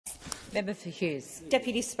Member for Hughes.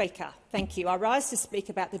 Deputy Speaker, thank you. I rise to speak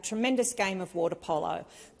about the tremendous game of water polo.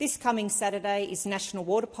 This coming Saturday is National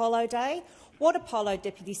Water Polo Day. Water polo,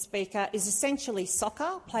 Deputy Speaker, is essentially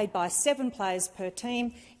soccer played by 7 players per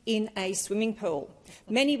team in a swimming pool.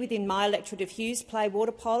 Many within my electorate of Hughes play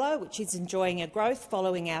water polo, which is enjoying a growth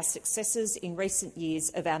following our successes in recent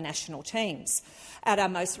years of our national teams. At our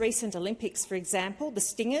most recent Olympics, for example, the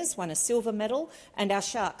Stingers won a silver medal and our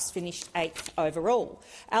Sharks finished 8th overall.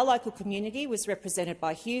 Our local community was represented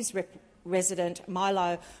by Hughes resident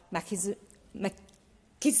Milos Maksimovic,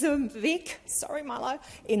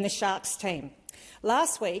 in the Sharks team.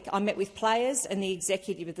 Last week, I met with players and the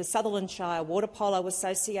executive of the Sutherland Shire Water Polo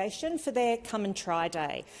Association for their Come and Try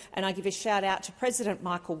Day, and I give a shout-out to President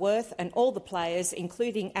Michael Worth and all the players,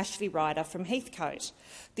 including Ashley Ryder from Heathcote.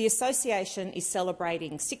 The association is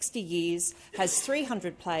celebrating 60 years, has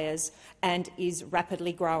 300 players and is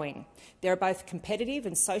rapidly growing. There are both competitive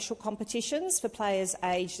and social competitions for players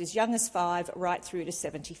aged as young as 5 right through to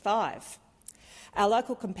 75. Our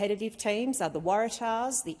local competitive teams are the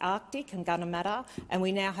Waratahs, the Arctic and Gunnamatta, and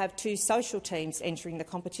we now have 2 social teams entering the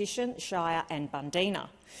competition, Shire and Bundeena.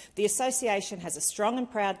 The association has a strong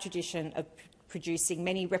and proud tradition of producing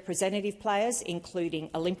many representative players, including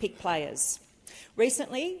Olympic players.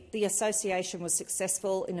 Recently, the association was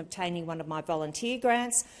successful in obtaining one of my volunteer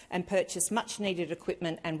grants and purchased much-needed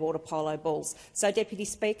equipment and water polo balls. So, Deputy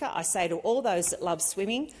Speaker, I say to all those that love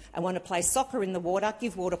swimming and want to play soccer in the water,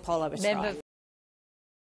 give water polo a try.